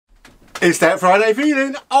It's that Friday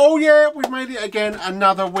feeling. Oh yeah, we've made it again,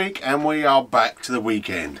 another week, and we are back to the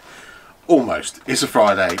weekend. Almost. It's a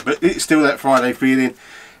Friday, but it's still that Friday feeling.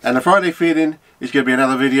 And the Friday feeling is going to be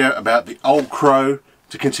another video about the old Crow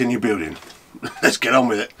to continue building. Let's get on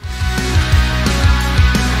with it.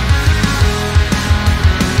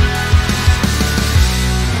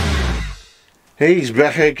 He's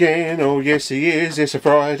back again, oh yes he is. It's a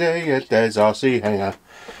Friday at Dad's RC hangar.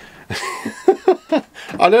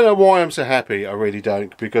 I don't know why I'm so happy, I really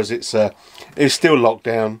don't, because it's still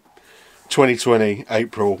lockdown, 2020,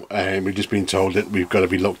 April, and we've just been told that we've got to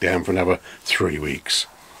be locked down for another 3 weeks.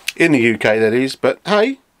 In the UK that is, but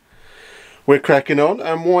hey, we're cracking on,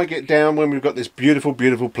 and why get down when we've got this beautiful,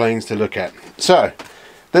 beautiful plains to look at? So,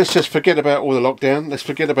 let's just forget about all the lockdown. Let's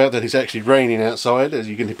forget about that it's actually raining outside, as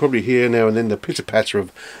you can probably hear now and then the pitter-patter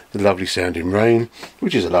of the lovely sounding rain,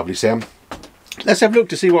 which is a lovely sound. Let's have a look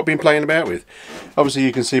to see what I've been playing about with. Obviously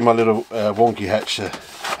you can see my little wonky hatch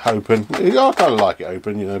open. I kind of like it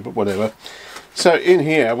open, you know, but whatever. So in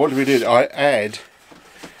here, what we did, I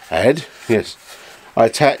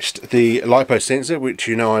attached the LiPo sensor, which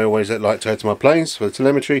you know I always like to add to my planes for the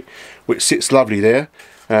telemetry, which sits lovely there.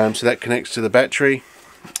 So that connects to the battery,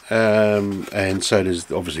 and so does,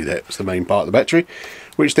 obviously that's the main part of the battery,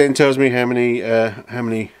 which then tells me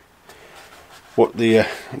what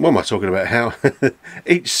am I talking about? How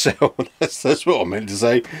each cell, that's what I meant to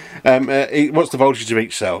say. What's the voltage of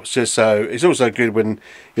each cell? So it's also good when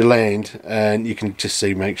you land and you can just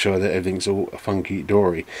make sure that everything's all funky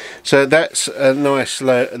dory. So that's a nice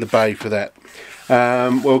layout of the bay for that.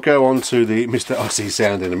 We'll go on to the Mr. RC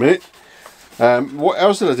sound in a minute. What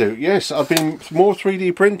else did I do? Yes, I've been more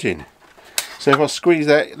 3D printing. So if I squeeze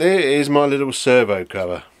that, there is my little servo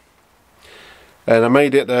cover. And I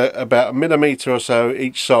made it about 1 millimetre or so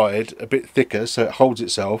each side, a bit thicker, so it holds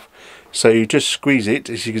itself. So you just squeeze it,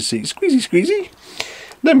 as you can see, squeezy squeezy,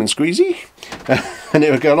 lemon squeezy, and it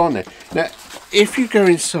will go on there. Now, if you go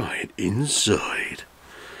inside,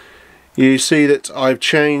 you see that I've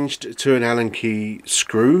changed to an Allen key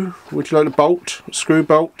screw. Would you like a bolt? Screw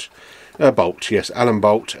bolt? Bolt, yes, Allen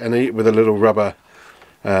bolt, and with a little rubber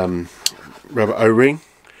O-ring.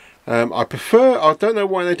 I don't know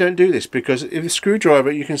why they don't do this, because if a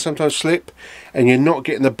screwdriver you can sometimes slip and you're not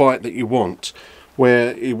getting the bite that you want,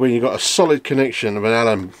 when you've got a solid connection of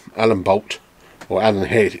an Allen bolt or Allen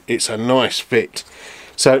head, it's a nice fit.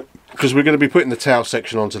 So because we're going to be putting the tail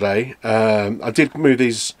section on today, I did move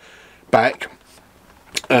these back,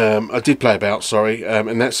 I did play about, sorry,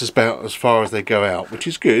 and that's about as far as they go out, which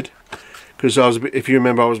is good, because if you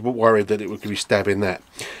remember, I was worried that it would be stabbing that.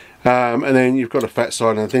 And then you've got a fat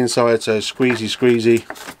side and a thin side, so squeezy squeezy,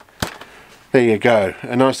 there you go,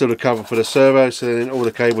 a nice little cover for the servo, so then all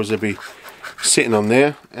the cables will be sitting on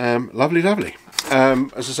there. Lovely, lovely.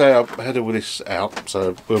 As I say, I've had all this out,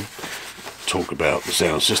 so we'll talk about the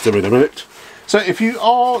sound system in a minute. So if you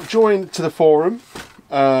are joined to the forum,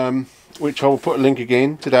 which I will put a link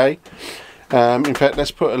again today, in fact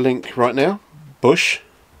let's put a link right now, Bush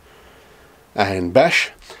and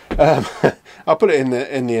Bash. I'll put it in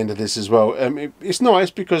the end of this as well. It's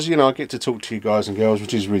nice because, you know, I get to talk to you guys and girls,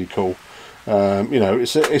 which is really cool. You know,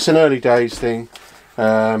 it's an early days thing,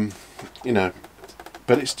 you know,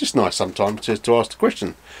 but it's just nice sometimes to ask the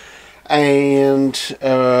question. And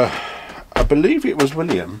I believe it was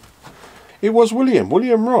William. It was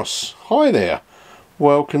William Ross. Hi there.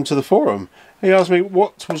 Welcome to the forum. He asked me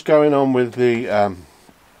what was going on with the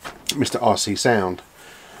Mr. RC Sound.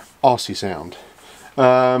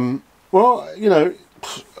 Well, you know,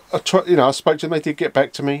 I spoke to them. They did get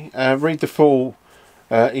back to me. Read the full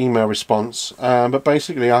email response, but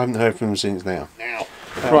basically I haven't heard from them since now.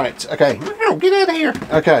 Right, okay. Get out of here.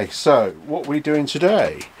 Okay, so what we're doing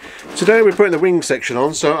today? Today we're putting the wing section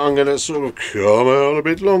on, so I'm going to sort of come out a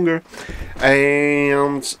bit longer.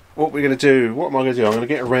 And what we're going to do? What am I going to do? I'm going to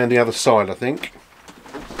get around the other side, I think.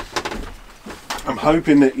 I'm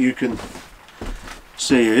hoping that you can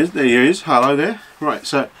see it. There he is. Hello there. Right,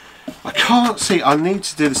 so I can't see. I need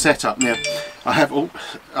to do the setup now.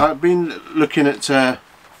 I've been looking at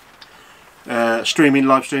live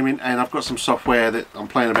streaming, and I've got some software that I'm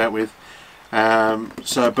playing about with.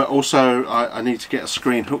 But also I need to get a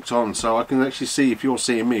screen hooked on so I can actually see if you're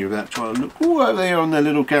seeing me without trying to look over there on the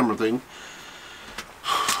little camera thing.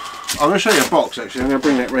 I'm going to show you a box actually. I'm going to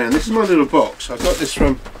bring that round. This is my little box. I got this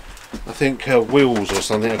from, I think, Wheels or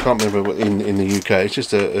something. I can't remember what in the UK. It's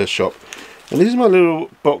just a shop. And this is my little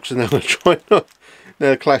box, and I'm going to try not.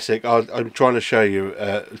 They're classic. I'm trying to show you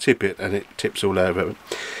tip it, and it tips all over.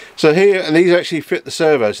 So here, and these actually fit the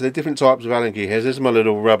servo. So they're different types of Allen key heads. These are my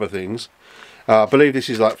little rubber things. I believe this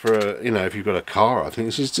is like for a, you know, if you've got a car. I think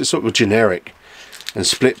this is just sort of generic, and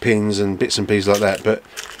split pins and bits and pieces like that. But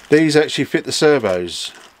these actually fit the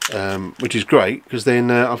servos, which is great, because then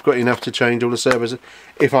I've got enough to change all the servos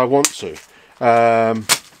if I want to.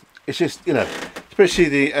 It's just, you know, especially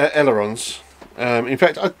the ailerons. In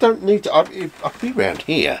fact, I don't need to. I'll be around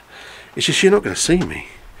here. It's just you're not going to see me,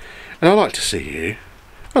 and I like to see you.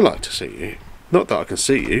 I like to see you. Not that I can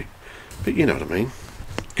see you, but you know what I mean.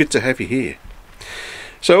 Good to have you here.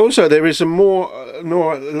 So also there is some more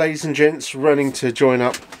ladies and gents running to join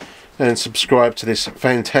up and subscribe to this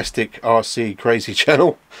fantastic RC crazy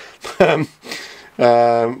channel. Well,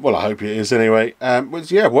 I hope it is anyway. Well,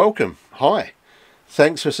 yeah, welcome. Hi.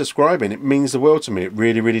 Thanks for subscribing. It means the world to me. It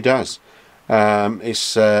really, really does.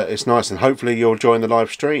 It's nice, and hopefully you'll join the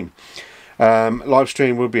live stream. Live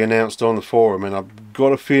stream will be announced on the forum, and I've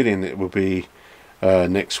got a feeling it will be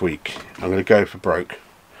next week. I'm going to go for broke.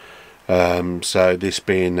 So this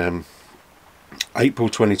being April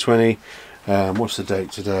 2020, what's the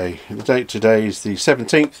date today? The date today is the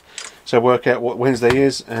 17th, so work out what Wednesday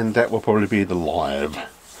is, and that will probably be the live.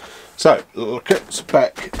 So let's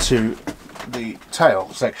back to the tail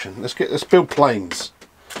section. Let's build planes.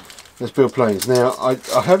 Let's build planes. Now I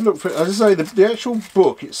have looked for, as I say, the actual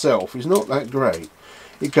book itself is not that great.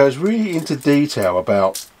 It goes really into detail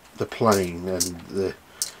about the plane and the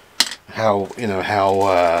how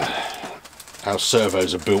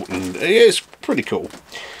servos are built, and it's pretty cool.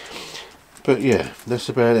 But yeah, that's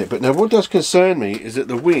about it. But now what does concern me is that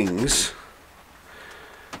the wings,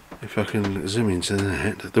 if I can zoom into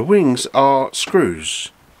that, the wings are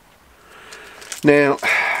screws. Now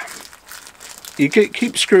you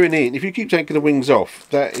keep screwing in. If you keep taking the wings off,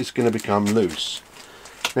 that is going to become loose.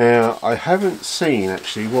 Now I haven't seen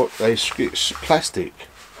actually what they screw. It's plastic.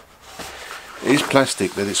 It is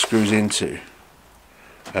plastic that it screws into.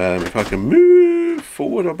 If I can move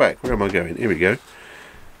forward or back, where am I going? Here we go.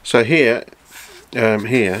 So here,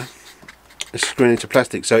 it's screwing into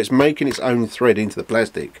plastic, so it's making its own thread into the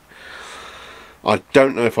plastic. I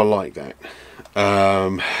don't know if I like that.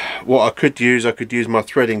 What I could use my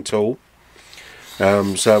threading tool.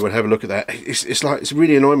 So we'll have a look at that. It's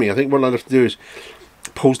really annoying me. I think what I'll have to do is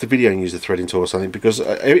pause the video and use the threading tool or something, because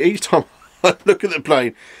each time I look at the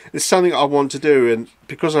plane, it's something I want to do, and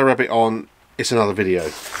because I rub it on, it's another video.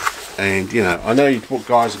 And you know, I know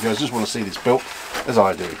guys and girls just want to see this built, as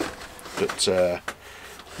I do. But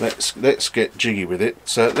let's get jiggy with it.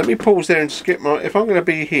 So let me pause there and just get my. If I'm going to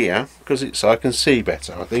be here, because I can see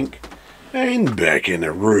better, I think. And back in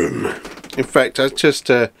the room. In fact, I was just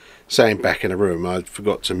saying back in the room. I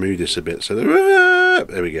forgot to move this a bit. So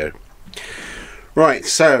there we go. Right,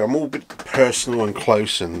 so I'm all a bit personal and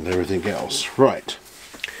close and everything else. Right,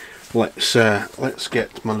 let's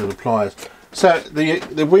get my little pliers. So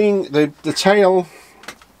the wing, the tail,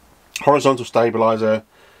 horizontal stabilizer,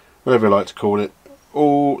 whatever you like to call it,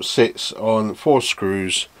 all sits on 4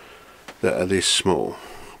 screws that are this small.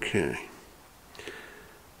 Okay,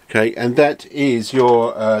 and that is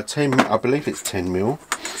your 10. I believe it's 10 mil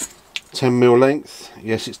length.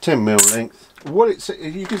 Yes, it's 10 mil length. What it's,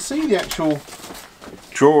 you can see the actual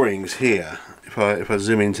drawings here. If I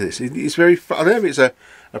zoom into this, it's very. I know it's a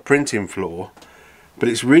printing floor, but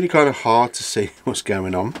it's really kind of hard to see what's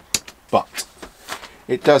going on. But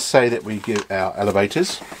it does say that we give our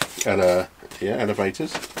elevators,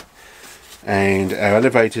 elevators, and our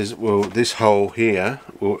elevators will. This hole here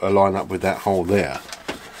will align up with that hole there.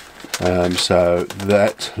 So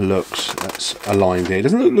that's aligned there. It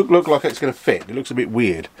doesn't look like it's going to fit. It looks a bit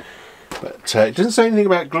weird. But it doesn't say anything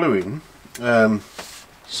about gluing,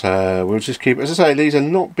 so we'll just keep. As I say, these are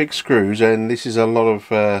not big screws, and this is a lot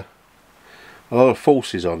of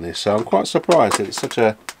forces on this. So I'm quite surprised that it's such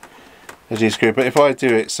a easy screw. But if I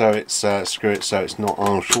do it so it's screw it so it's not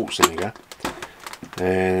Arnold Schwarzenegger,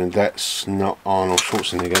 and that's not Arnold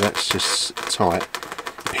Schwarzenegger. That's just tight.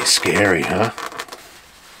 A bit scary, huh?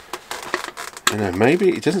 You know, maybe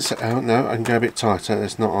it doesn't say. Oh no, I can go a bit tighter.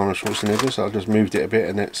 That's not Arnold Schwarzenegger, so I just moved it a bit,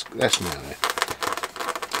 and that's now there.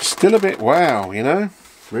 Still a bit. Wow, you know,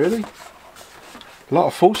 really, a lot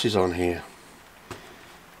of forces on here.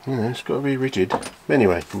 You know, it's got to be rigid.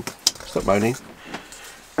 Anyway, stop moaning.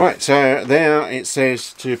 Right, so there it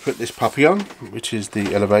says to put this puppy on, which is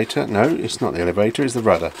the elevator. No, it's not the elevator. It's the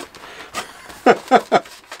rudder.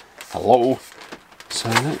 Hello. So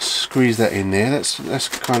let's squeeze that in there. That's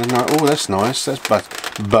kind of nice. Oh, that's nice. That's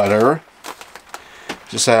butter.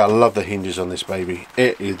 Just say I love the hinges on this baby.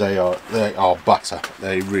 They are butter.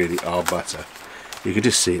 They really are butter. You can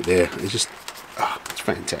just see it there. It's just, it's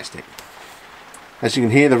fantastic. As you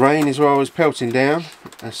can hear, the rain as well is pelting down.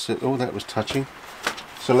 Oh, that was touching.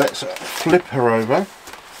 So let's flip her over.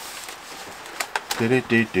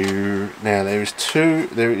 Now there is two,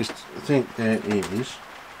 I think there is,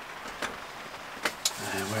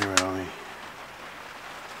 where are we?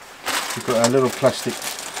 We've got our little plastic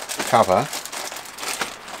cover,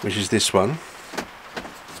 which is this one,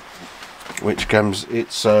 which comes,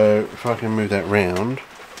 so if I can move that round,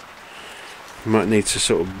 I might need to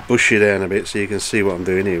sort of bush it down a bit so you can see what I'm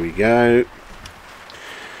doing. Here we go.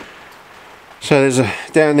 So there's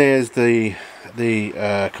down there's the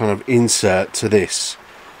kind of insert to this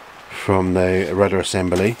from the rudder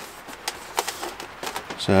assembly.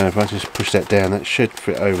 So if I just push that down, that should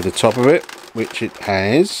fit over the top of it, which it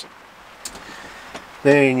has.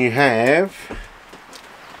 Then you have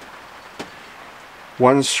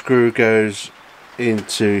one screw goes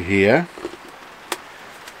into here,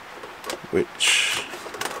 which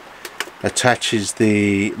attaches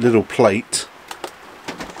the little plate.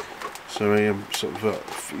 So I am sort of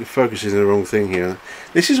focusing on the wrong thing here.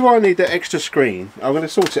 This is why I need that extra screen. I'm going to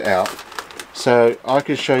sort it out so I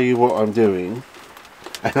can show you what I'm doing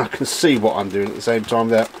and I can see what I'm doing at the same time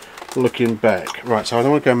without looking back. Right, so I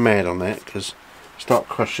don't want to go mad on that because start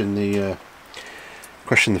crushing the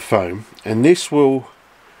foam, and this will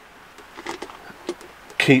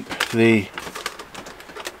keep the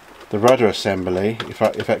rudder assembly if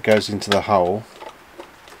that goes into the hole,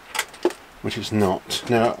 which it's not.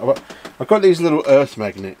 Now I've got these little earth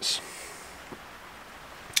magnets,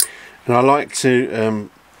 and I like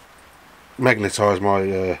to magnetise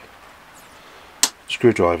my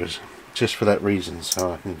screwdrivers just for that reason,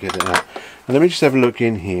 so I can get it out. And let me just have a look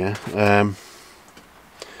in here.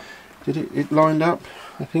 Did it lined up?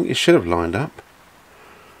 I think it should have lined up.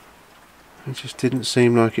 It just didn't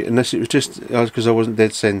seem like it, unless it was just because I wasn't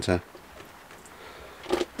dead centre.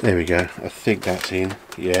 There we go. I think that's in.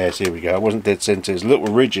 Yes, here we go. I wasn't dead centre. There's a little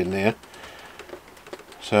ridge in there.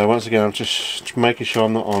 So once again, I'm just making sure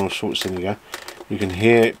I'm not on all sorts. There you go. You can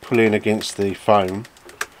hear it pulling against the foam.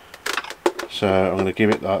 So I'm going to give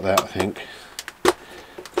it like that, I think.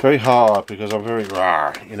 Very hard because I'm very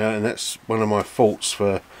raw, you know, and that's one of my faults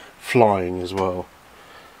for flying as well.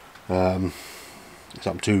 I'm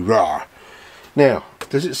too raw. Now,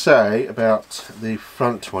 does it say about the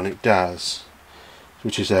front one? It does,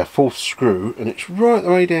 which is our fourth screw, and it's right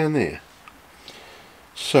the way down there.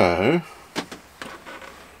 So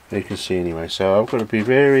you can see anyway. So I've got to be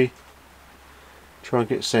very, try and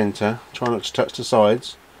get centre, try not to touch the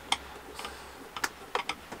sides.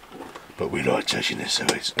 But we like touching the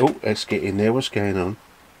sides. Oh, let's get in there. What's going on?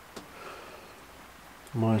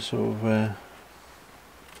 My sort of I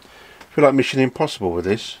feel like Mission Impossible with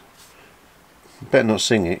this. Better not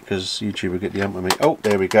sing it because YouTube will get the ump with me. Oh,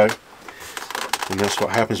 there we go. And that's what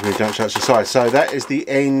happens when you don't touch the sides. So that is the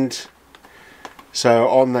end. So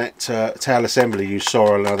on that tail assembly, you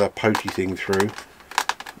saw another pokey thing through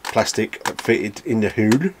plastic that fitted in the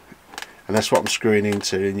hood, and that's what I'm screwing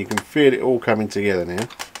into, and you can feel it all coming together now.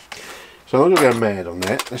 So I'm not going to go mad on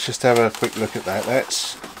that. Let's just have a quick look at that.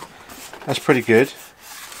 That's pretty good.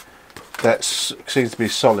 That seems to be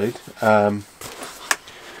solid. I'm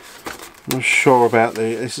not sure about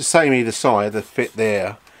it's the same either side. The fit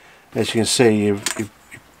there, as you can see,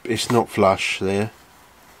 it's not flush there.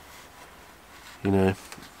 You know,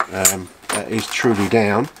 that is truly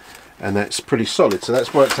down, and that's pretty solid. So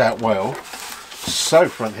that's worked out well. So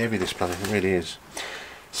front heavy this plane, it really is.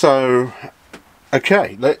 So.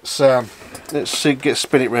 Okay, let's see,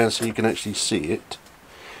 spin it round so you can actually see it.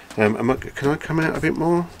 Can I come out a bit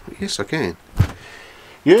more? Yes, I can.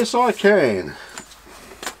 Yes, I can.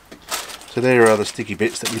 So there are the sticky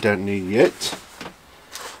bits that we don't need yet.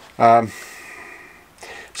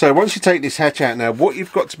 So once you take this hatch out now, what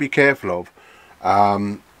you've got to be careful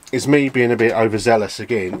of is me being a bit overzealous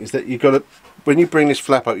again. Is that you've got to, when you bring this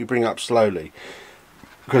flap up, you bring it up slowly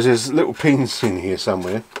because there's little pins in here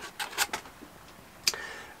somewhere.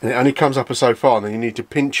 And it only comes up so far, and then you need to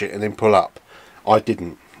pinch it and then pull up. I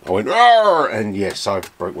didn't. I went, "Arr!" And yes, I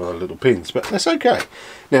broke one of the little pins, but that's okay.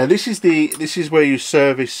 Now this is where you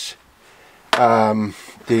service.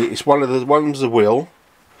 It's one of the one's the wheel.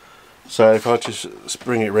 So if I just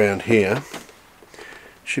bring it round here,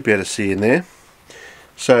 should be able to see in there.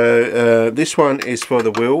 So this one is for the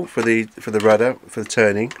wheel, for the rudder, for the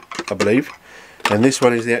turning, I believe, and this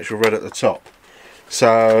one is the actual rudder at the top.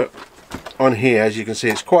 So on here, as you can see,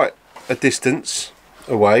 it's quite a distance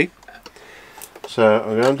away. So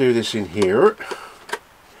I'm going to do this in here.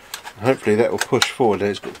 Hopefully that will push forward.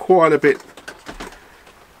 It's got quite a bit.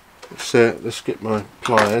 So let's get my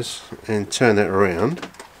pliers and turn that around.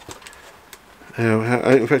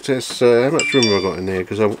 In fact, that's, how much room have I got in there?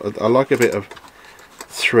 Because I like a bit of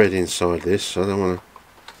thread inside this. So I don't want to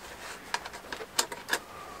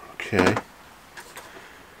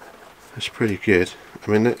That's pretty good.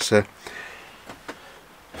 I mean, let's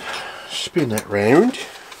spin that round.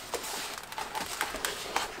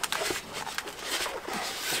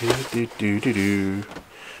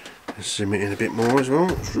 Let's zoom it in a bit more as well.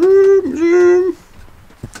 Zoom, zoom.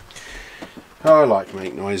 I like to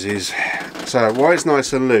make noises. So while it's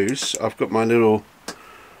nice and loose, I've got my little,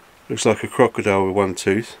 looks like a crocodile with one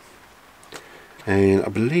tooth, and I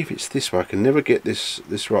believe it's this way. I can never get this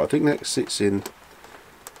right. I think that sits in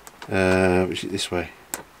which is this way.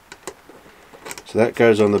 So that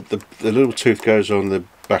goes on the little tooth goes on the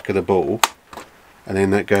back of the ball, and then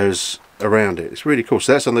that goes around it. It's really cool.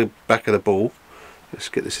 So that's on the back of the ball. Let's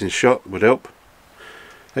get this in shot, would help.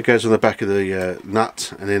 That goes on the back of the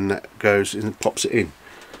nut, and then that goes and pops it in.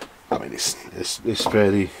 I mean, it's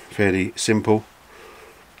fairly simple.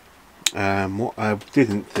 What I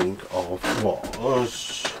didn't think of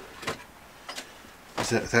was is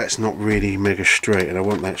that's not really mega straight, and I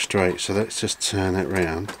want that straight. So let's just turn that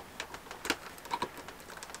round.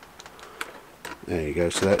 There you go.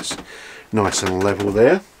 So that's nice and level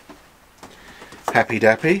there. Happy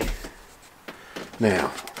dappy.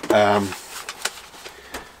 Now,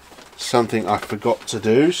 something I forgot to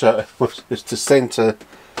do, so was to center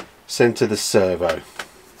the servo.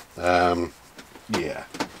 Yeah,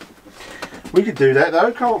 we could do that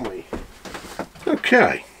though, can't we?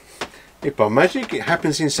 Okay, if by magic it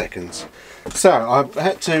happens in seconds. So I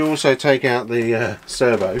had to also take out the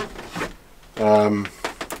servo.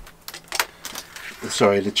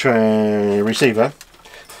 Sorry, the receiver,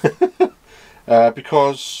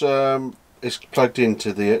 because it's plugged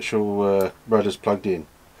into the actual rudder's plugged in.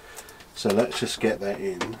 So let's just get that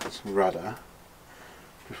in, some rudder,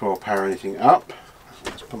 before I power anything up.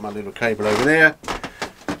 Let's put my little cable over there,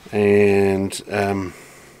 and let's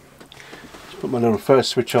put my little first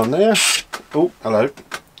switch on there. Oh, hello.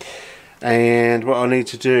 And what I need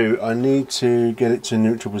to do, I need to get it to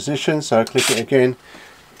neutral position, so I click it again.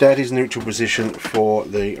 That is neutral position for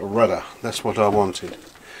the rudder. That's what I wanted.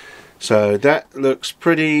 So that looks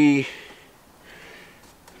pretty,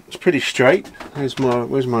 it's pretty straight. Where's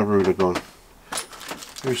my ruler gone?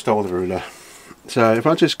 Who stole the ruler? So if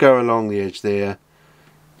I just go along the edge there,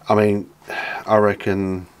 I mean, I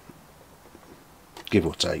reckon, give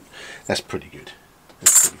or take, that's pretty good.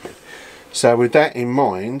 That's pretty good. So with that in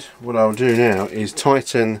mind, what I'll do now is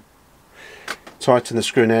tighten the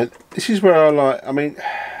screw. Now this is where I like, I mean,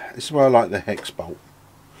 this is where I like the hex bolt.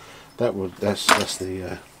 That's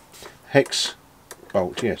the hex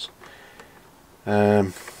bolt, yes.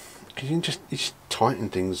 Because you just tighten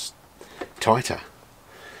things tighter.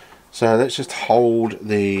 So let's just hold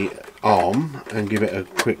the arm and give it a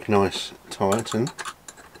quick nice tighten.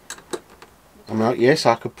 I'm like, yes,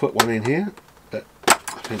 I could put one in here, but I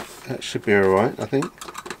think that should be alright, I think.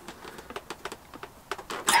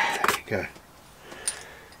 There you go.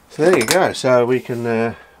 So there you go. So we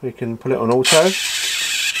can put it on auto.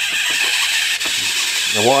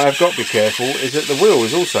 Now what I've got to be careful is that the wheel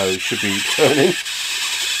is also should be turning.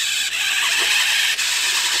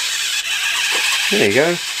 There you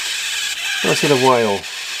go. Nice little whale.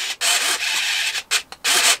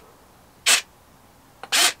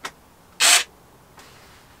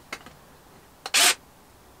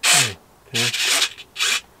 Okay.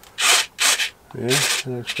 Yeah, that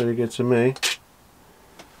looks pretty good to me.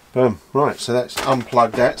 Boom. Right, so that's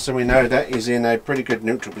unplugged that, so we know that is in a pretty good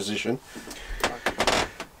neutral position.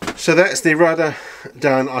 So that's the rudder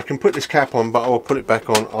done. I can put this cap on, but I'll put it back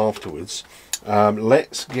on afterwards.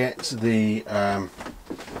 Let's get the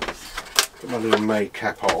put my little May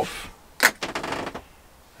cap off.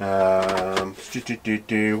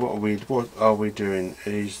 What are we doing?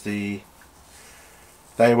 Is they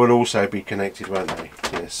will also be connected, won't they?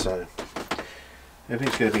 Yes. So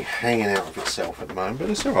everything's going to be hanging out of itself at the moment, but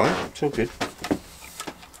it's all right. It's all good.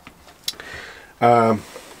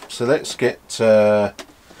 So let's get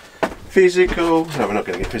physical. No, we're not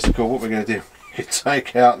going to get physical. What we're going to do is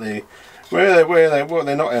take out the they're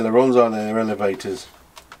not ailerons, are they? They're elevators.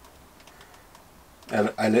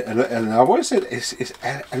 I've always said it's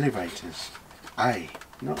elevators. A,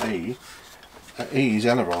 not E. E is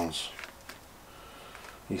ailerons,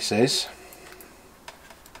 he says.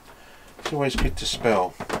 It's always good to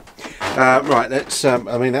spell. Right, let's. I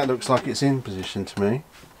mean, that looks like it's in position to me.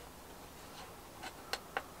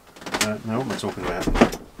 No, what am I talking about?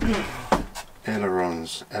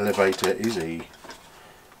 Ailerons. Elevator is E.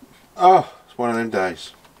 Oh, it's one of them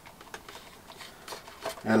days.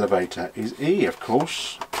 Elevator is E, of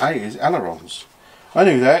course. A is ailerons. I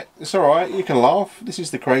knew that. It's alright, you can laugh. This is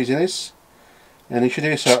the craziness. And you should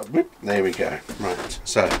hear so. Whoop, there we go. Right,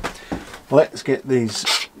 so let's get these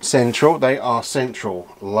central. They are central.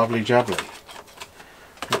 Lovely jubbly.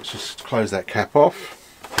 Let's just close that cap off.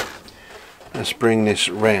 Let's bring this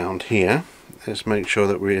round here. Let's make sure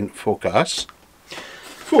that we're in focus.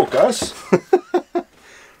 Focus!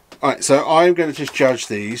 Alright, so I'm going to just judge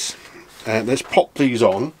these. Let's pop these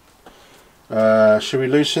on. Should we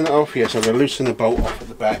loosen it off? Yes, I'm going to loosen the bolt off at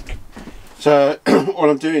the back. So what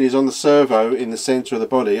I'm doing is on the servo in the centre of the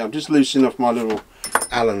body, I'm just loosening off my little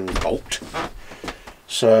Allen bolt.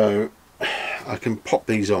 So I can pop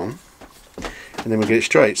these on and then we'll get it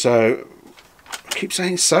straight. So I keep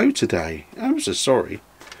saying so today. I'm so sorry.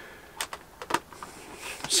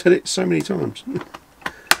 Said it so many times.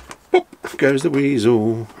 Pop goes the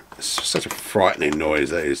weasel. It's such a frightening noise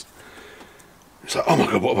that is. It's like, oh my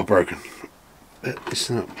god, what have I broken? It's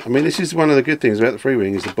not. I mean, this is one of the good things about the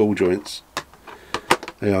Freewing is the ball joints.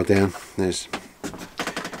 They are down. There's.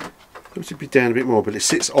 It should be down a bit more, but it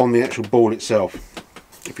sits on the actual ball itself.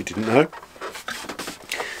 If you didn't know.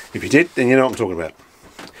 If you did, then you know what I'm talking about.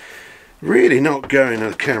 Really not going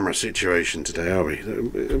a camera situation today, are we?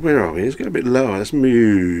 Where are we? Let's get a bit lower. Let's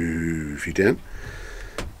move you down.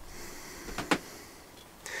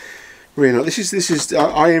 Really not. This is.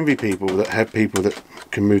 I envy people that have people that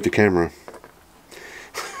can move the camera.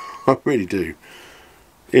 I really do.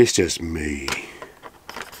 It's just me.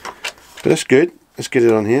 But that's good. Let's get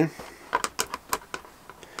it on here.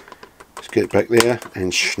 Let's get it back there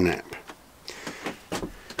and snap.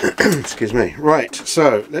 Excuse me. Right,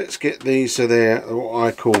 so let's get these so they're what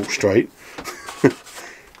I call straight.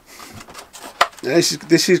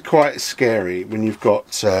 This is quite scary when you've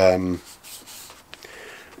got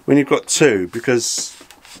two because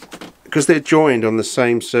they're joined on the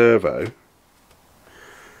same servo.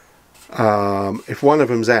 If one of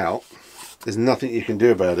them's out, there's nothing you can do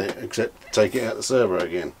about it except take it out the servo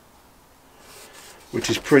again, which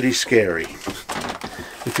is pretty scary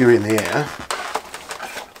if you're in the air.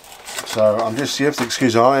 So I'm just, you have to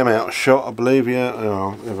excuse, I am out of shot, I believe. Yeah,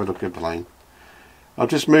 oh, have a look at the plane. I'm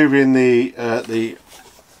just moving the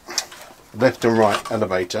left and right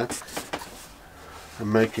elevator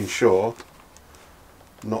and making sure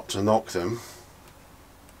not to knock them.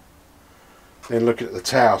 Then look at the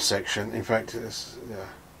tower section. In fact, it's, yeah,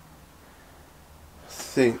 I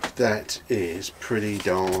think that is pretty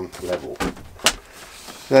darn level.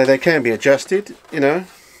 So they can be adjusted, you know.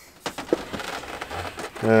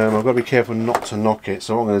 I've got to be careful not to knock it.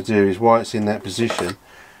 So what I'm going to do is, while it's in that position,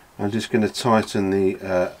 I'm just going to tighten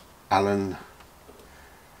the Allen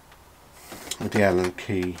with the Allen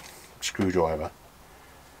key screwdriver.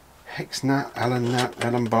 Hex nut,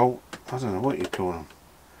 Allen bolt. I don't know what you call them.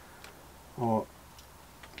 Or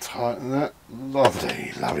tighten that.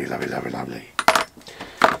 Lovely, lovely, lovely, lovely, lovely.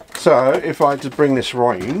 So if I just bring this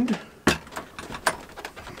round,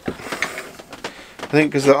 I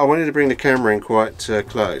think because I wanted to bring the camera in quite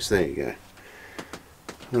close. There you go.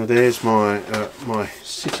 Now there's my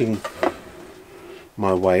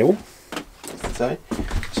my whale. So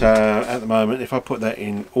at the moment, if I put that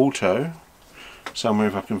in auto somewhere,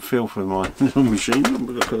 if I can feel for my little machine,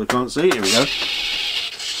 because I can't see it. Here we go.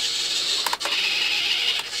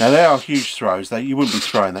 Now they are huge throws. You wouldn't be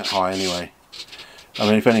throwing that high anyway. I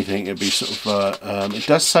mean, if anything, it'd be sort of. It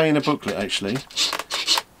does say in the booklet actually.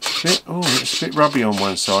 It's a bit rubby on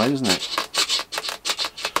one side, isn't it?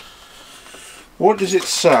 What does it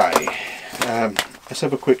say? Let's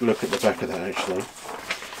have a quick look at the back of that actually,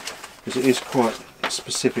 because it is quite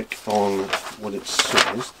specific on what it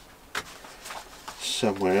says.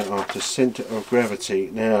 Somewhere after centre of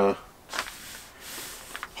gravity. Now,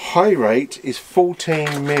 high rate is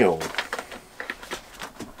 14 mil.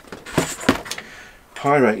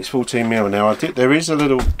 High rate is 14 mil. Now there is a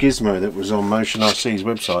little gizmo that was on Motion RC's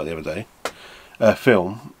website the other day,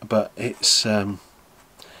 film, but it's I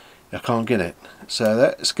can't get it. So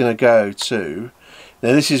that's going to go to.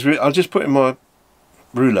 Now this is. I'll just put in my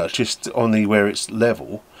ruler just on the where it's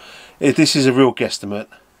level. If this is a real guesstimate,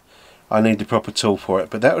 I need the proper tool for it,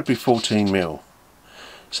 but that would be 14 mil.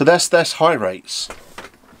 So that's high rates.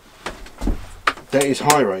 That is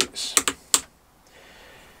high rates.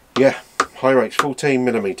 Yeah. High rates, 14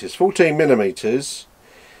 millimeters. 14 millimeters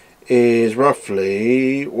is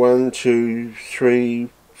roughly 1, 2, 3,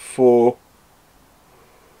 4,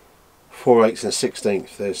 4/8 and a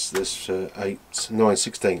 16th. There's 8, 9,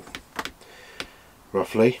 16th,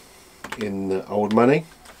 roughly, in old money.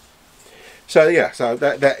 So yeah, so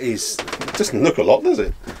that is. It doesn't look a lot, does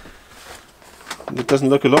it? It doesn't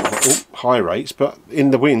look a lot. High rates, but in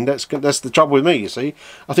the wind, that's the trouble with me. You see,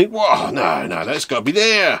 I think, whoa, no, that's got to be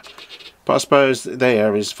there. But I suppose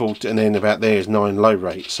there is 40, and then about there is 9 low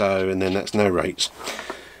rates, so, and then that's no rates.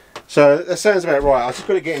 So that sounds about right. I just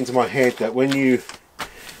got to get into my head that when you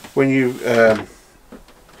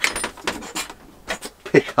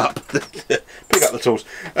pick up the tools,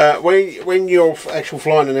 when you're actually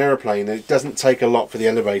flying an aeroplane, it doesn't take a lot for the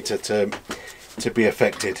elevator to be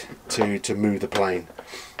affected to move the plane,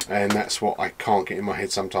 and that's what I can't get in my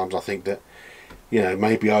head sometimes. I think that, you know,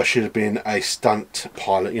 maybe I should have been a stunt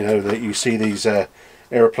pilot. You know, that you see these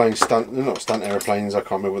aeroplane stunt, they're not stunt aeroplanes, I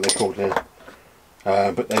can't remember what they're called now,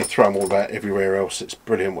 but they throw them all about everywhere else. It's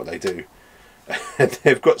brilliant what they do. And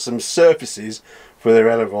they've got some surfaces for their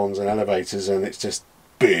elevons and elevators, and it's just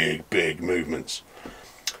big movements.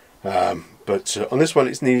 But on this one,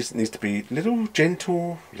 it needs to be little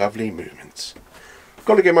gentle lovely movements.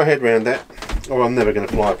 Got to get my head around that, or I'm never going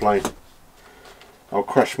to fly a plane. I'll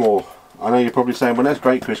crash more. I know you're probably saying, well, that's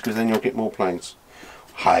great, Chris, because then you'll get more planes.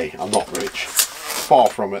 Hey, I'm not rich, far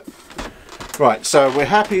from it. Right, so we're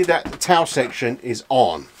happy that the tail section is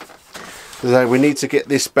on, so we need to get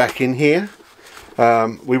this back in here.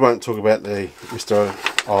 We won't talk about the Mr.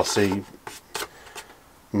 RC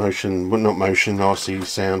motion, well, not motion, RC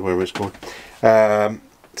sound, whatever it's called.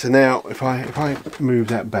 So now if I move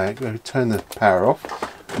that back, I'll turn the power off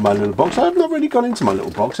on my little box. I've not really gone into my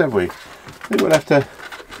little box, have we? I think we'll have to,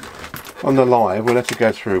 on the live, we'll have to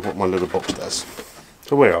go through what my little box does.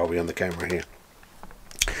 So where are we on the camera here?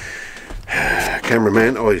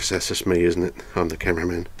 Cameraman, oh yes, that's just me, isn't it? I'm the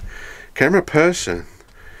cameraman. Camera person.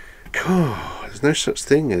 God, there's no such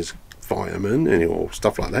thing as fireman or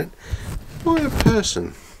stuff like that. Why a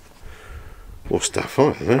person or stuff,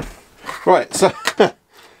 I don't know. Right, so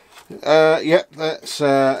yep, that's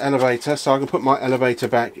elevator. So I can put my elevator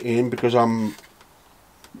back in because I'm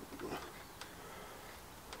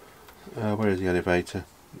where is the elevator?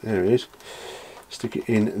 There it is. Stick it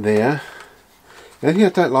in there. The only thing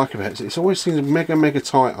I don't like about it always seems mega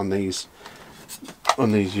tight on these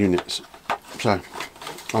units. So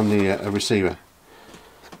on the receiver.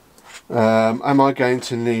 Am I going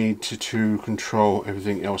to need to control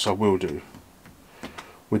everything else? I will do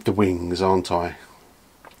with the wings, aren't I?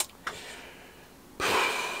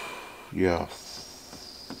 Yeah,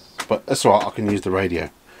 but that's all right. I can use the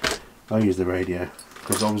radio. I'll use the radio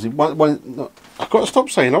because obviously I've got to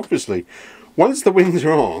stop saying obviously. Once the wings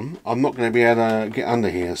are on, I'm not going to be able to get under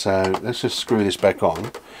here. So let's just screw this back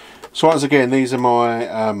on. So once again, these are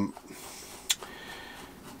my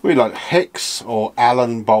really like hex or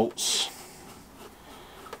Allen bolts.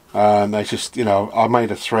 They just, you know, I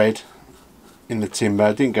made a thread in the timber.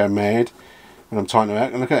 I didn't go mad when I'm tightening it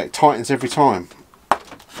out, and look at it, it tightens every time.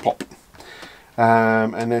 Pop.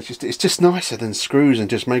 And it's just nicer than screws and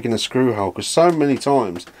just making a screw hole, because so many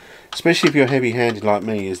times, especially if you're heavy-handed like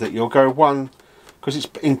me, is that you'll go one, because it's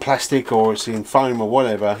in plastic or it's in foam or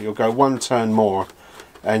whatever, you'll go one turn more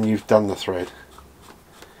and you've done the thread.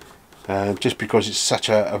 Just because it's such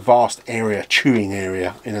a vast area, chewing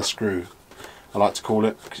area in a screw, I like to call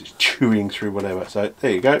it, because it's chewing through whatever. So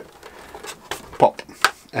there you go, pop,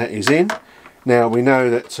 that is in. Now we know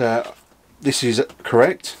that this is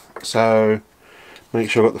correct, so make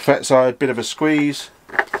sure I've got the fat side, bit of a squeeze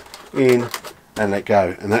in and let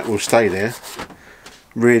go, and that will stay there.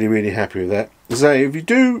 Really happy with that. So if you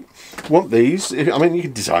do want these, I mean you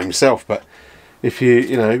can design yourself, but if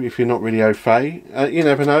if you're not really au fait, you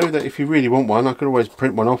never know that if you really want one, I could always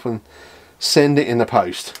print one off and send it in the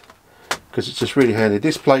post, because it's just really handy.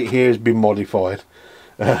 This plate here has been modified.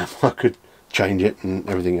 I could change it and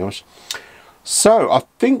everything else. So I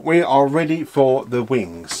think we are ready for the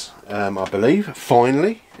wings, I believe,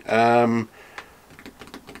 finally.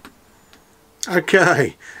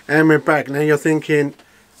 Okay, and we're back. Now you're thinking,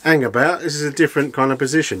 hang about, this is a different kind of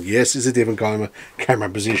position. Yes, it's a different kind of camera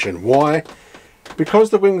position. Why?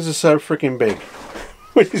 Because the wings are so freaking big,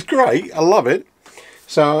 which is great. I love it.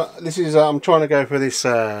 So this is I'm trying to go for this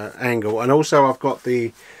angle, and also I've got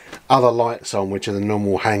the other lights on, which are the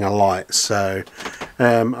normal hanger lights. So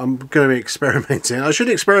I'm going to be experimenting. I should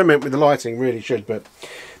experiment with the lighting, really should, but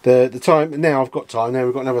the time now, I've got time. Now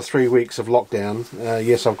we've got another 3 weeks of lockdown.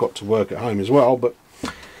 Yes, I've got to work at home as well, but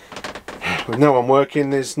with no one working,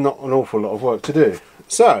 there's not an awful lot of work to do.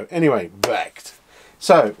 So anyway, back.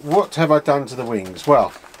 So what have I done to the wings?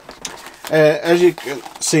 Well, as you can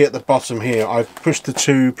see at the bottom here, I've pushed the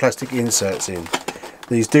 2 plastic inserts in.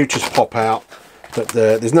 These do just pop out, but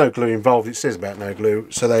there's no glue involved. It says about no glue,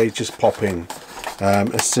 so they just pop in.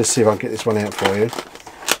 Let's just see if I can get this one out for you.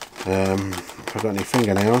 If I've got any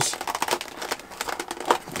fingernails.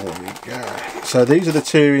 There we go. So these are the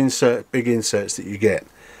 2 big inserts that you get,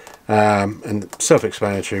 and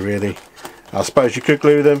self-explanatory really. I suppose you could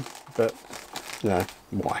glue them, but you know,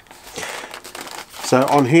 why? So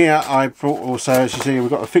on here I brought also, as you see, we've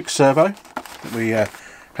got a fixed servo that we had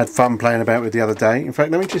fun playing about with the other day. In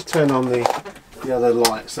fact, let me just turn on the other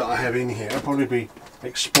lights that I have in here. It'll probably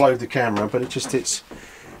explode the camera, but it's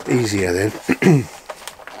easier then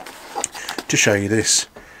to show you this.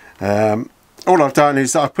 All I've done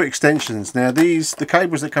is I've put extensions. Now the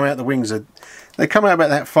cables that come out the wings, they come out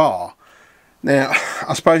about that far. Now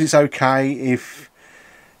I suppose it's okay if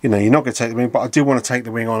you know you're not going to take the wing, but I do want to take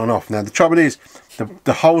the wing on and off. Now the trouble is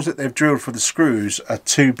the holes that they've drilled for the screws are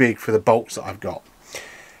too big for the bolts that I've got.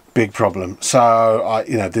 Big problem. So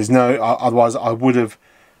you know, there's no. Otherwise, I would have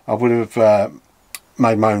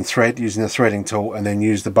made my own thread using a threading tool, and then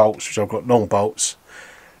use the bolts, which I've got long bolts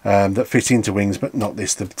that fit into wings, but not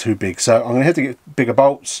this. They're too big. So I'm going to have to get bigger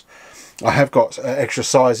bolts. I have got extra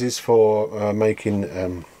sizes for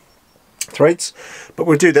making threads, but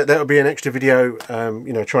we'll do that. That'll be an extra video.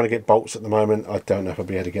 You know, trying to get bolts at the moment. I don't know if I'll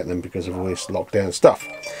be able to get them because of all this lockdown stuff.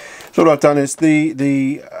 So what I've done is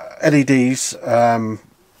the LEDs.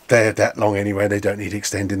 They're that long anyway, they don't need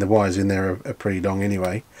extending. The wires in there are pretty long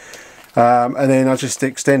anyway. And then I just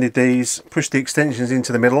extended these, pushed the extensions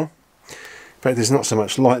into the middle. In fact, there's not so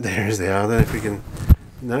much light there as there are. I don't know if we can...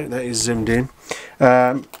 No, that is zoomed in.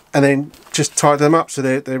 And then just tied them up so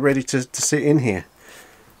they're ready to sit in here.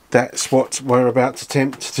 That's what we're about to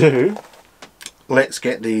attempt to do. Let's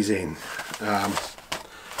get these in.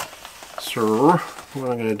 So what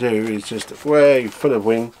I'm going to do is just way full of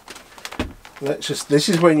wing. This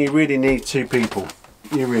is when you really need two people.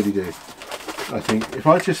 You really do. I think if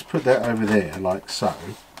I just put that over there like so,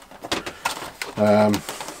 and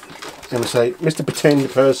we say, Mr. Pretend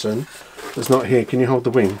Person that's not here, can you hold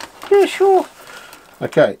the wing? Yeah, sure.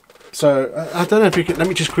 Okay, so I don't know if you can. Let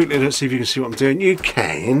me just quickly see if you can see what I'm doing. You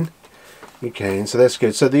can. So that's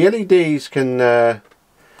good. So the LEDs can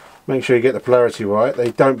make sure you get the polarity right.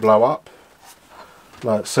 They don't blow up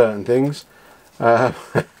like certain things. They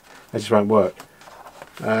just won't work.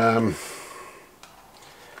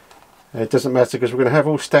 It doesn't matter because we're going to have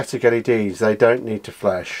all static LEDs. They don't need to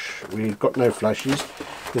flash. We've got no flashes.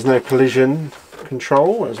 There's no collision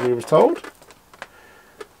control, as we were told.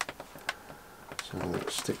 So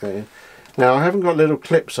let's stick that in. Now I haven't got little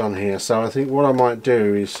clips on here, so I think what I might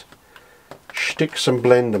do is stick some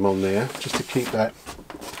blendem on there just to keep that.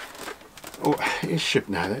 Oh, it should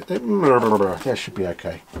that should be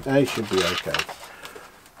okay. They should be okay.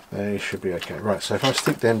 They should be okay. Right, so if I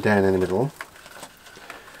stick them down in the middle,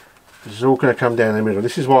 this is all going to come down in the middle.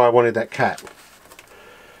 This is why I wanted that cap.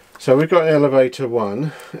 So we've got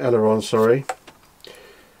aileron, sorry,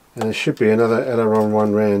 and there should be another aileron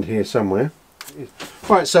one round here somewhere.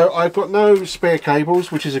 Right, so I've got no spare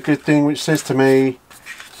cables, which is a good thing, which says to me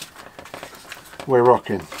we're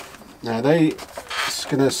rocking. Now it's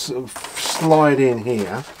going to sort of slide in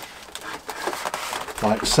here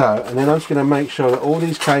like so, and then I'm just going to make sure that all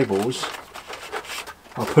these cables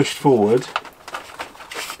are pushed forward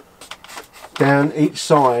down each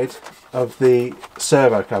side of the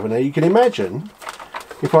servo cover. Now you can imagine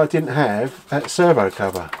if I didn't have that servo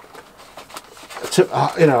cover.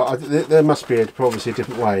 You know, there must be obviously a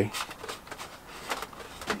different way.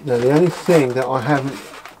 Now the only thing that I haven't,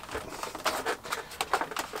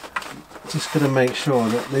 just going to make sure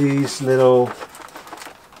that these little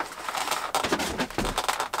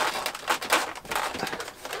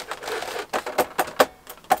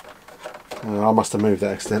I must have moved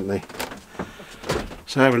that accidentally.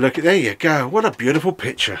 So have a look at, there you go. What a beautiful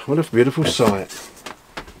picture. What a beautiful sight.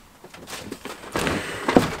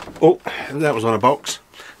 Oh, that was on a box.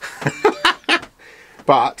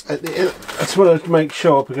 But I just want to make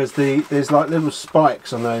sure because there's like little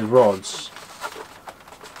spikes on those rods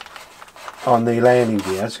on the landing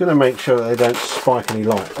gear. It's going to make sure that they don't spike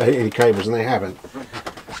any cables, and they haven't.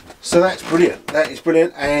 So that's brilliant. That is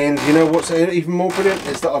brilliant. And you know what's even more brilliant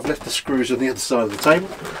is that I've left the screws on the other side of the table.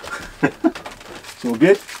 It's all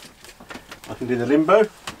good. I can do the limbo.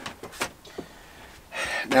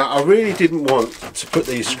 Now I really didn't want to put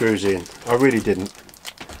these screws in. I really didn't.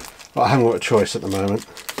 But I haven't got a choice at the moment.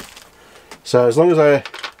 So as long as I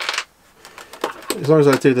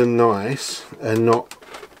do them nice and not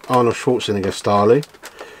Arnold Schwarzenegger style,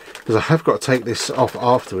 because I have got to take this off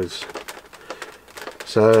afterwards.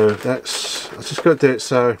 So I just got to do it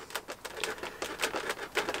so.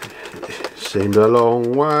 It seemed a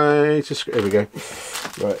long way. Here we go.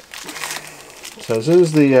 Right. So as soon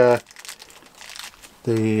as let's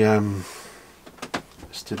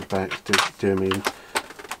do the back. Do me.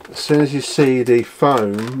 As soon as you see the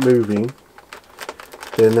foam moving,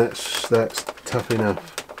 then that's tough enough,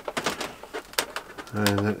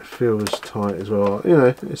 and that feels tight as well. You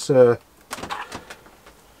know, it's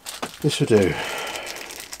this will do.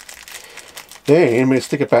 Then we'll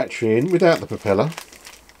stick a battery in without the propeller.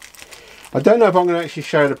 I don't know if I'm going to actually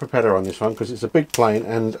show the propeller on this one because it's a big plane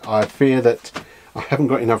and I fear that I haven't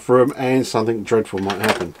got enough room and something dreadful might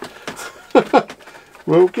happen.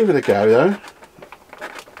 We'll give it a go though.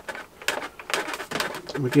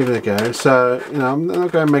 We'll give it a go. So, you know, I'm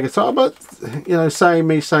not going mega tight, but, you know,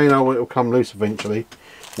 me saying, oh, it'll come loose eventually.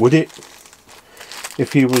 Would it?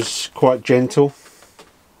 If he was quite gentle?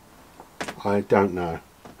 I don't know.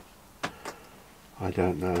 I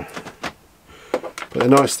don't know. But the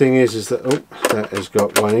nice thing is that, oh, that has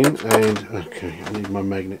got one in, and, okay, I need my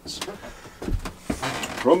magnets.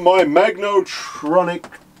 From my Magnotronic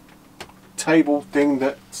table thing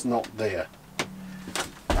that's not there.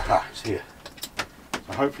 Aha, it's here.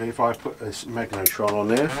 So hopefully if I put this Magnotron on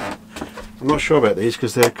there, I'm not sure about these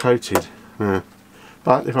because they're coated.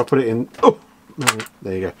 But if I put it in, oh,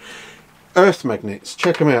 there you go. Earth magnets,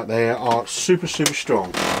 check them out, they are super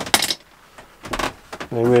strong.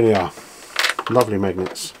 They really are. Lovely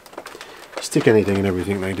magnets. Stick anything and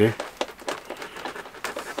everything they do.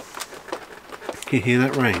 Can you hear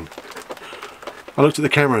that rain? I looked at the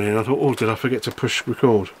camera and I thought, oh, did I forget to push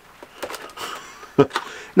record?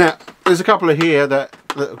 Now, there's a couple of here that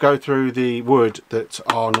go through the wood that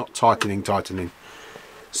are not tightening.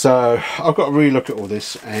 So I've got to re-look at all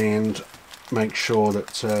this and make sure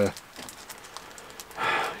that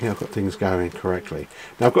yeah, I've got things going correctly.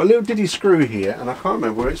 Now I've got a little diddy screw here and I can't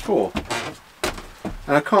remember where it's for.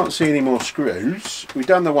 And I can't see any more screws. We've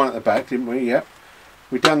done the one at the back, didn't we? Yep.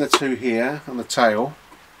 We've done the two here on the tail.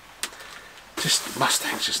 Just,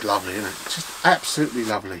 Mustang's just lovely, isn't it? Just absolutely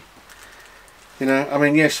lovely. You know, I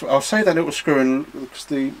mean, yes, I'll say that little screw in because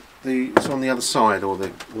it's on the other side, or the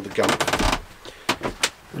gump.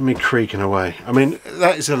 Let me creaking away. I mean,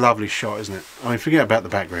 that is a lovely shot, isn't it? I mean, forget about the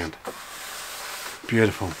background.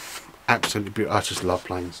 Beautiful, absolutely beautiful. I just love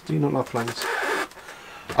planes. Do you not love planes?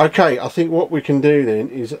 Okay, I think what we can do then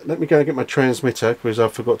is let me go and get my transmitter because I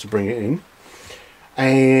forgot to bring it in,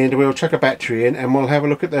 and we'll chuck a battery in and we'll have a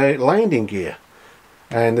look at the landing gear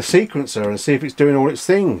and the sequencer and see if it's doing all its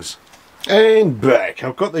things. And back.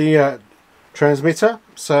 I've got the transmitter,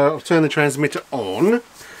 so I'll turn the transmitter on.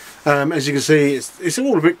 As you can see, it's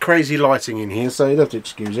all a bit crazy lighting in here, so you'll have to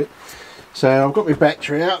excuse it. So I've got my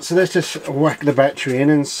battery out, so let's just whack the battery in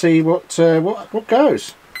and see what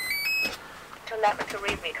goes. Telemetry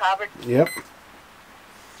read me covered. Yep.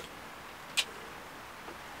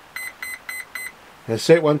 That's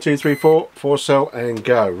it. 1, 2, 3, 4. 4 cell and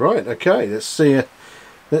go. Right. Okay. Let's see.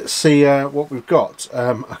 Let's see what we've got.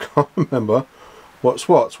 I can't remember what's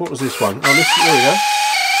what. What was this one? Oh, there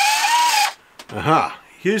we go. Aha.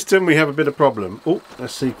 Houston, we have a bit of problem. Oh,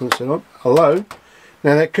 that's sequencing on. Hello.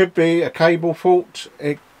 Now that could be a cable fault.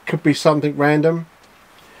 It could be something random.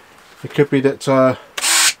 It could be that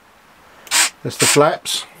that's the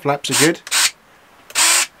flaps. Flaps are good.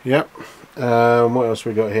 Yep. What else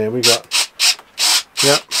we got here? We got,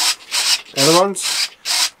 yep, ailerons.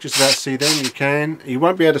 Just about to see them. You can. You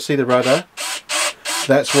won't be able to see the rudder.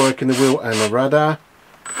 That's working, the wheel and the rudder.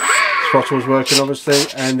 Throttle's working obviously,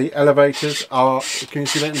 and the elevators are. Can you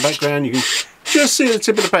see that in the background? You can just see the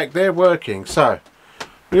tip of the back. They're working. So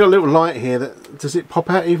we got a little light here. That does it pop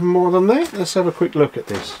out even more than that? Let's have a quick look at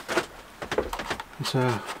this.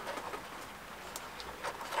 So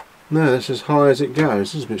no, that's as high as it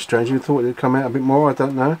goes. This is a bit strange. You thought it would come out a bit more. I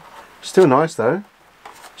don't know. Still nice though.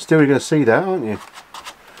 Still, you're going to see that, aren't you?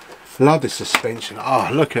 Love this suspension. Oh,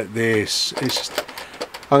 look at this. It's just,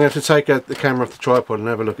 I'm going to have to take the camera off the tripod and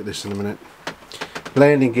have a look at this in a minute.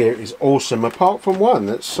 Landing gear is awesome, apart from one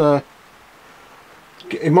that's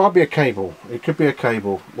it might be a cable. It could be a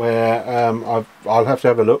cable where I'll have to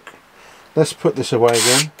have a look. Let's put this away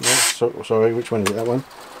again. Oh, sorry, which one is it? That one.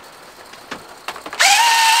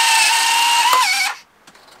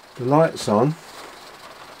 The light's on.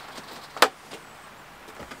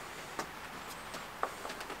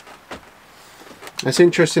 That's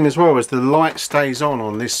interesting as well, as the light stays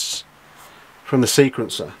on this from the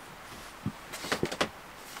sequencer.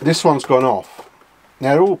 This one's gone off.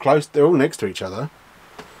 Now they're all close, they're all next to each other.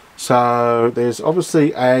 So there's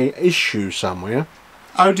obviously a issue somewhere.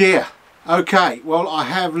 Oh dear. Okay, well I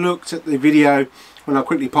have looked at the video when I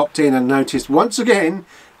quickly popped in and noticed once again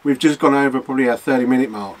we've just gone over probably our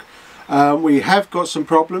 30-minute mark. We have got some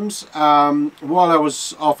problems. While I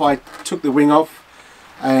was off, I took the wing off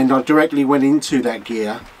and I directly went into that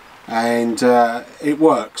gear, and it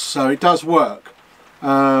works. So it does work.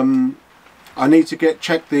 I need to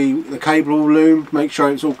check the cable loom, make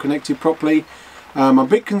sure it's all connected properly. I'm a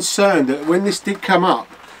bit concerned that when this did come up,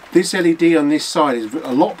 this LED on this side is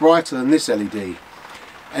a lot brighter than this LED.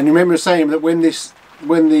 And remember saying that when this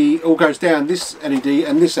when the all goes down, this LED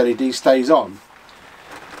and this LED stays on.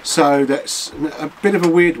 So that's a bit of a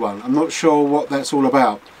weird one. I'm not sure what that's all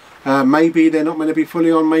about. Maybe they're not meant to be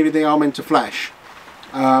fully on, maybe they are meant to flash.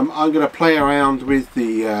 I'm going to play around with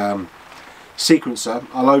the sequencer.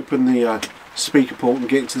 I'll open the speaker port and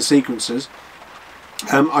get into the sequencers.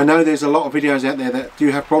 I know there's a lot of videos out there that do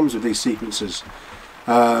have problems with these sequencers.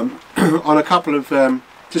 On a couple of,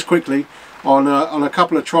 just quickly, on a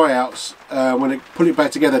couple of tryouts, when I put it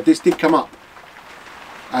back together, this did come up.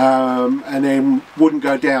 And then wouldn't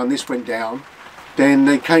go down, this went down. Then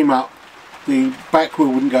they came up, the back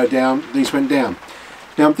wheel wouldn't go down, these went down.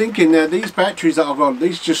 Now I'm thinking, now these batteries that I've got,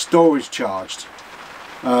 these are just storage charged.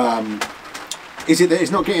 Is it that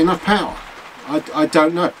it's not getting enough power? I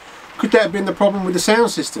don't know. Could that have been the problem with the sound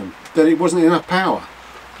system, that it wasn't enough power?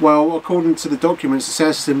 Well, according to the documents, the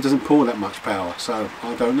sound system doesn't pull that much power, so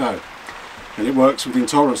I don't know. And it works with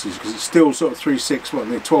intolerances, because it's still sort of 3.6,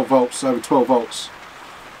 what, 12 volts, over 12 volts.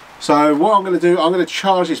 So what I'm going to do, I'm going to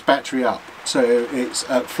charge this battery up so it's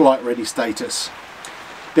at flight ready status.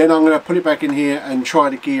 Then I'm going to put it back in here and try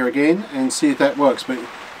the gear again and see if that works. But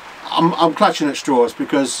I'm clutching at straws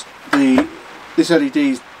because this LED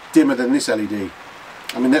is dimmer than this LED.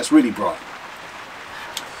 I mean, that's really bright.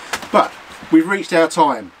 But we've reached our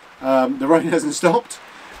time. The rain hasn't stopped.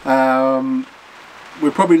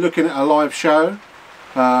 We're probably looking at a live show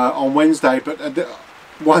on Wednesday, but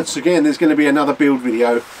once again there's going to be another build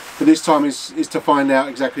video, but this time is to find out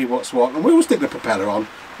exactly what's what, and we will stick the propeller on.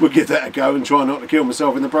 We'll give that a go and try not to kill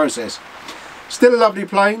myself in the process. Still a lovely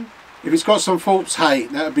plane. If it's got some faults, hey,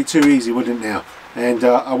 that would be too easy, wouldn't it now? And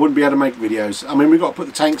I wouldn't be able to make videos. I mean, we've got to put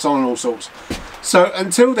the tanks on and all sorts. So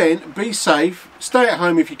until then, be safe, stay at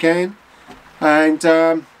home if you can, and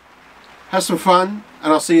have some fun,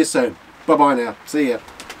 and I'll see you soon. Bye bye now. See ya.